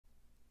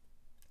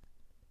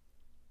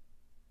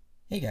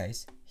Hey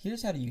guys,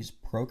 here's how to use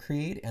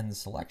Procreate and the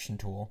selection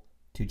tool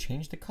to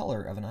change the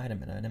color of an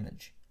item in an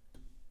image.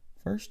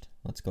 First,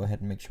 let's go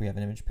ahead and make sure we have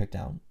an image picked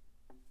out.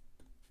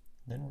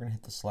 Then we're going to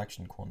hit the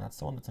selection tool, and that's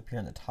the one that's up here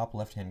in the top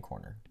left-hand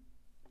corner.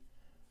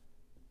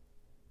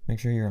 Make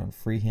sure you're on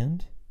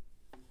freehand,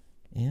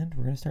 and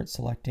we're going to start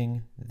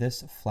selecting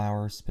this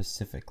flower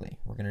specifically.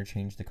 We're going to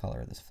change the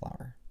color of this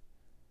flower.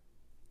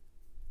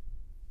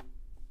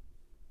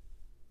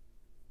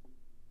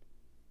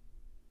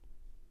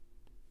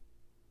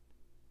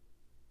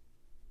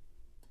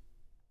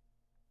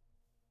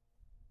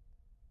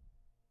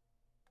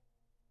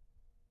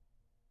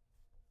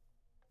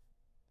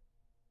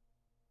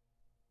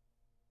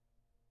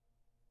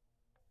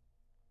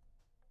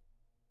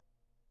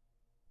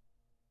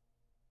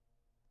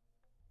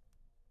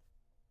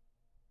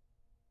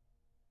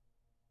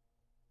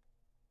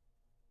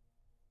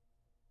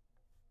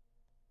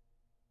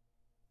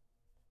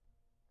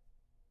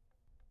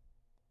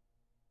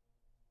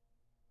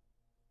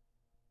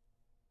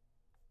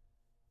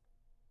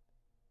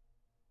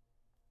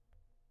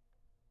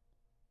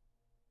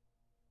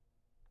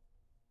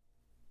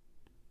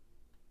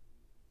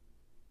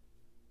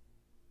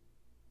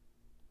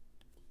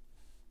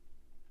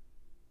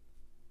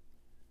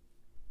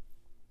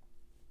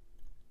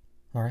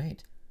 All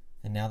right,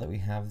 and now that we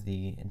have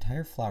the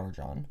entire flower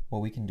drawn,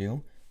 what we can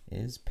do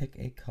is pick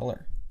a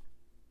color.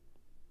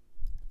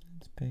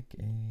 Let's pick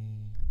a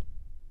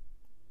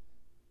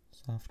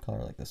soft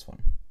color like this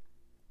one.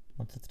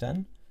 Once it's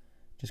done,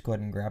 just go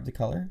ahead and grab the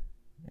color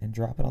and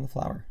drop it on the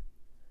flower.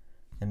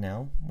 And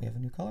now we have a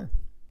new color.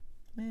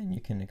 And you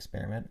can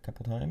experiment a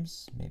couple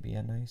times, maybe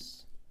a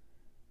nice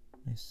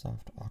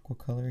soft aqua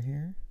color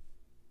here.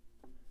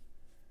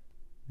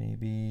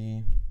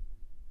 Maybe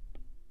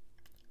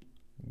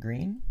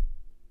green,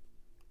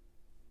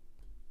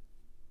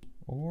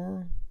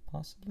 or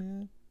possibly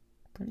a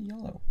pretty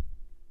yellow.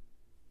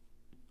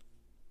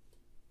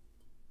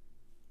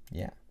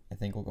 Yeah, I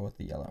think we'll go with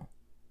the yellow.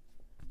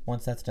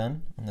 Once that's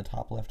done, on the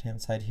top left hand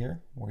side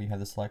here, where you have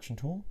the selection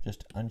tool,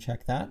 just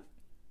uncheck that,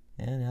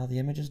 and now the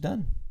image is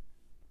done.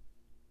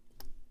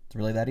 It's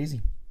really that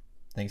easy.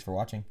 Thanks for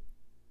watching.